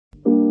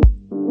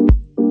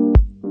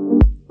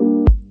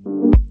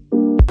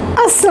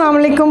Assalamu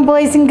alaikum,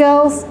 boys and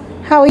girls.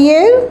 How are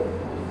you?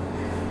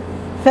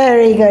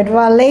 Very good.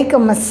 Wa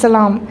alaikum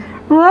assalam.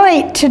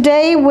 Right,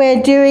 today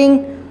we're doing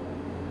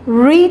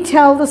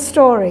retell the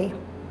story.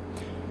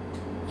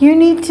 You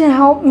need to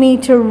help me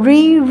to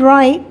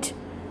rewrite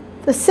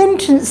the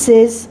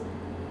sentences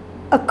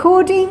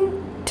according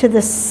to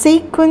the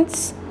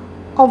sequence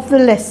of the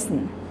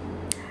lesson.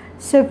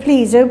 So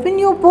please open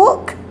your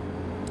book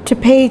to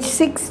page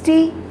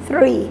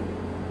 63.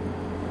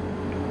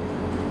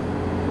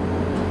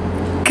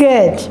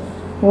 Good.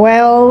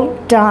 Well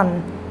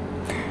done.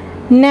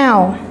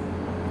 Now,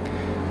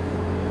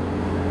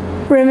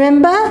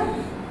 remember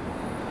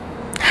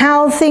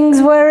how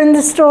things were in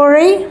the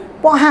story?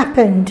 What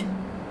happened?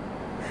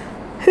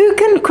 Who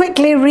can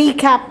quickly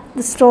recap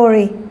the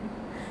story?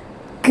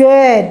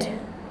 Good.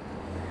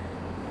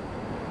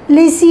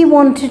 Lizzie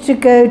wanted to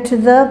go to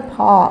the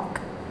park.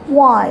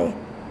 Why?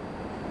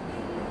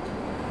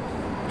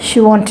 She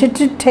wanted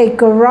to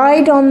take a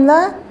ride on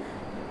the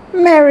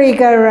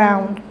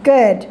merry-go-round.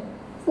 Good.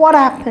 What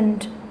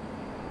happened?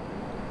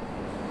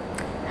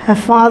 Her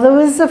father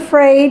was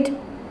afraid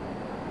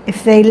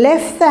if they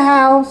left the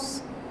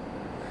house,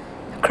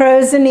 the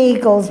crows and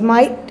eagles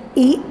might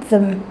eat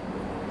them.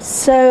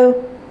 So,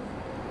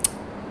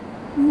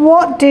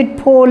 what did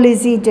poor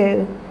Lizzie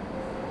do?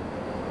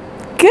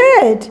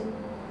 Good.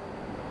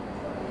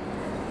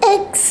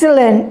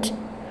 Excellent.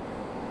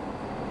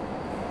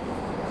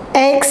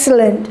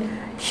 Excellent.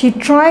 She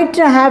tried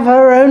to have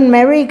her own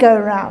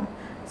merry-go-round.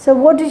 So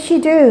what did she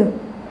do?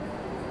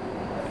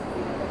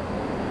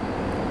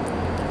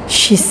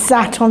 She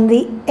sat on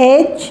the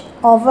edge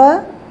of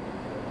a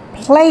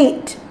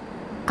plate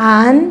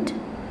and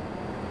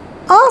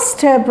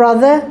asked her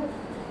brother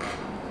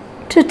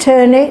to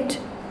turn it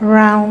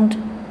round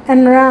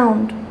and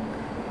round.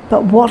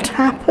 But what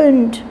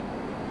happened?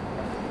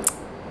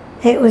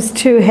 It was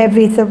too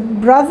heavy for the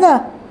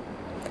brother.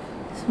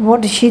 So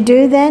what did she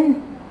do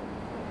then?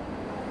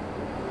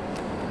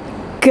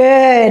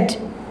 Good.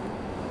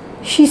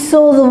 She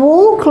saw the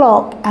wall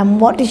clock, and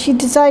what did she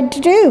decide to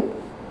do?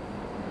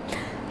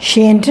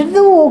 She entered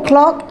the wall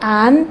clock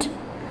and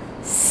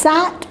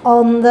sat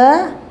on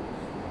the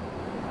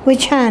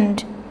which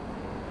hand?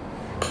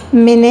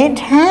 Minute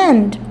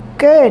hand.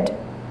 Good.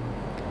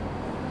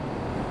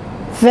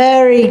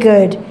 Very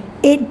good.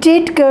 It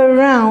did go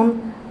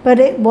round, but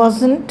it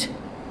wasn't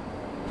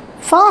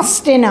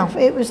fast enough.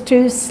 It was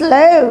too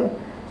slow.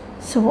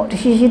 So what did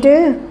she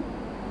do?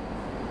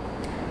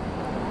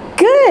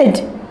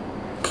 Good.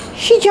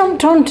 She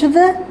jumped onto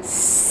the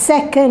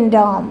second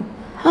arm.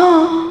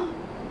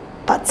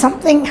 But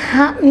something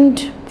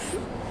happened.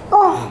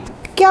 Oh,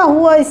 kya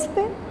hua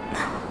isme?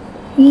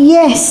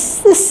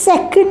 Yes, the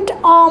second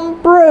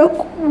arm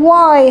broke.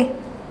 Why?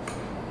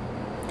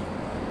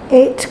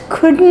 It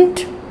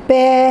couldn't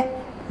bear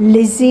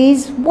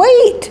Lizzie's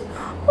weight.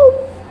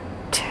 Oh,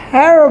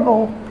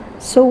 terrible.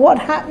 So what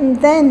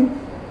happened then?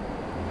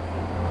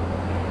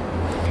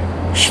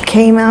 She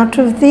came out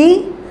of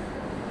the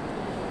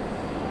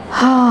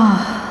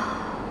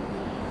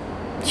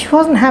she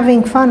wasn't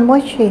having fun,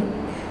 was she?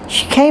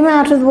 She came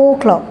out of the wall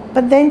clock,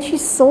 but then she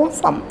saw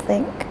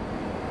something.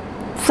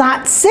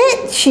 That's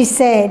it, she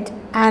said.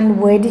 And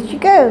where did she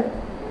go?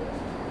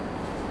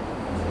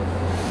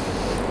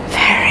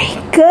 Very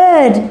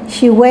good.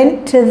 She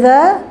went to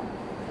the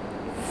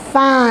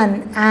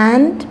fan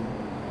and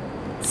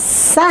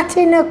sat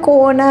in a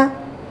corner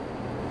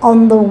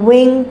on the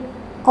wing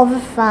of a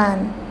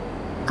fan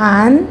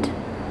and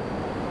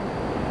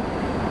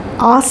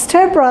asked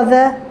her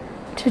brother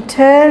to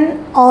turn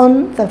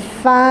on the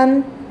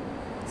fan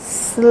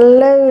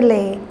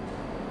slowly.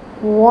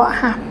 What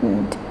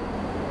happened?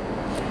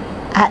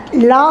 At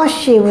last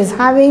she was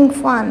having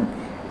fun.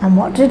 And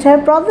what did her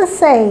brother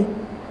say?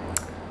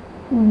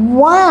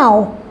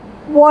 Wow,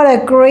 what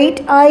a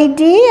great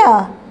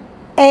idea.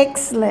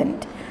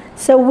 Excellent.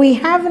 So we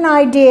have an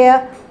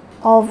idea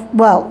of,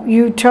 well,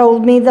 you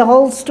told me the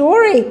whole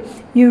story.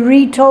 You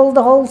retold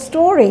the whole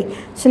story.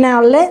 So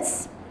now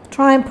let's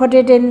try and put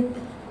it in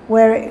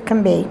where it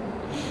can be.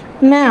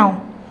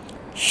 Now,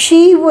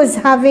 she was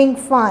having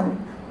fun.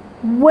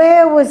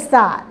 Where was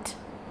that?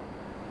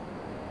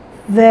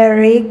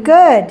 Very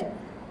good.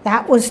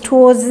 That was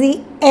towards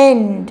the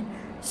end.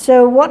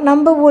 So what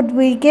number would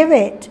we give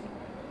it?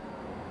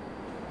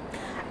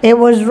 It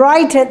was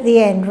right at the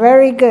end.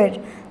 Very good.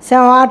 So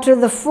out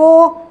of the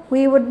 4,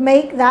 we would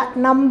make that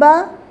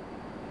number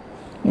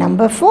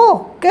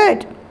 4.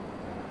 Good.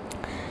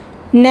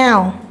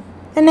 Now,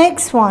 the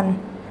next one.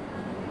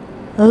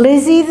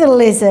 Lizzie the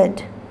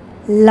lizard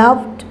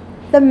loved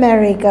the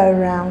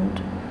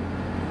merry-go-round.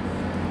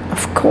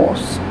 Of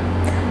course.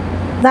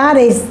 That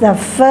is the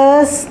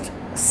first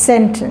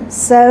sentence.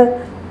 So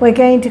we're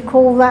going to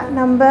call that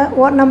number.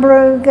 What number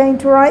are we going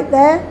to write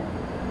there?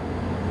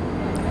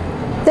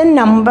 The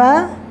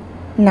number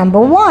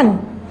 1.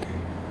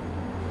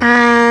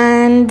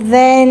 And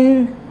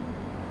then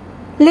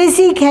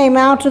Lizzie came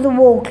out of the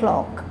wall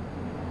clock.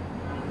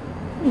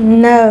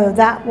 No,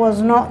 that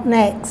was not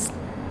next.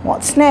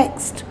 What's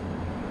next?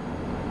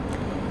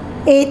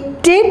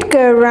 It did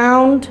go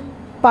round,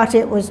 but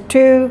it was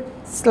too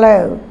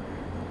slow.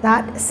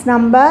 That's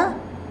number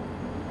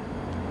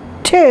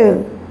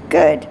 2.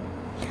 Good.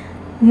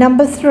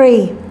 Number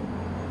 3.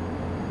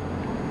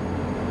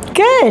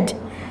 Good.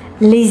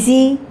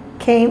 Lizzie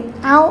came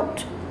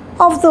out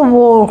of the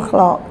wall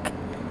clock,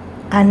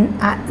 and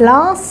at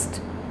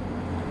last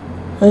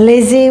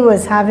Lizzie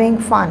was having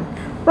fun.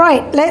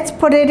 Right, let's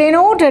put it in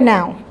order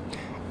now.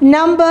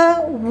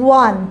 Number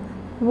 1.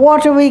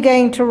 What are we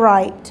going to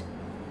write?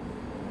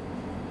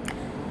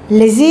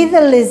 Lizzie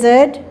the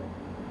lizard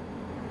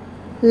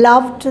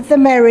loved the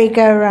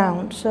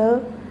merry-go-round.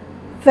 So,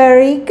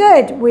 very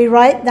good. We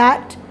write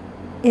that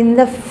in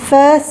the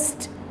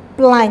first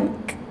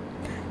blank.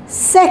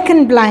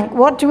 Second blank,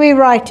 what do we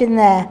write in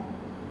there?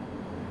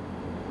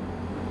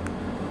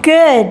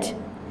 Good.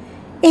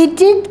 It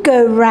did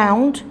go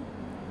round,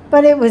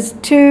 but it was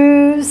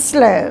too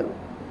slow.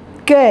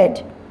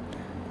 Good.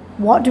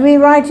 What do we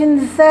write in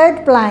the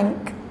third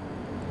blank?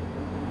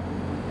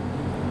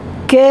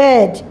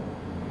 Good.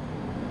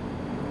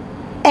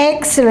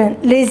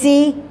 Excellent.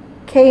 Lizzie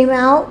came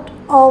out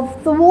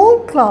of the wall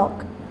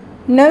clock.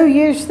 No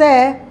use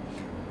there.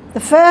 The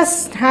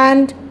first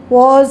hand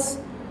was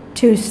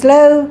too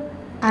slow,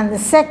 and the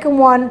second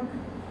one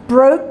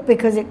broke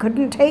because it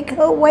couldn't take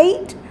her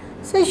weight,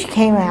 so she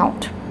came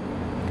out.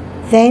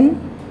 Then,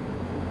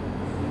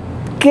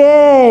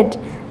 good,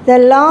 the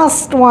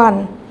last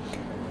one.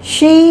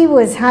 She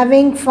was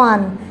having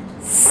fun,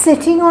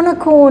 sitting in a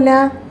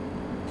corner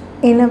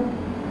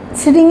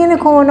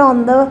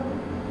on the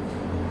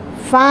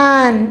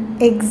fan,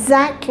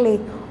 exactly,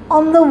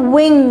 on the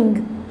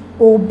wing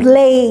or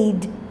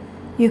blade.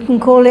 You can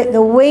call it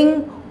the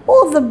wing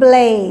or the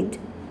blade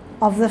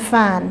of the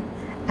fan,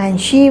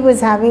 and she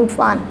was having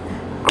fun.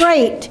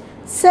 Great.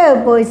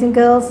 So, boys and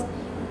girls,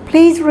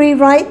 please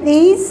rewrite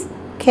these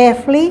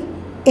carefully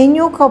in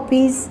your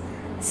copies.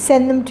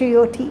 Send them to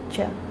your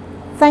teacher.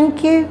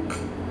 Thank you.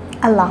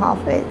 Allah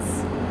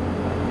Hafiz.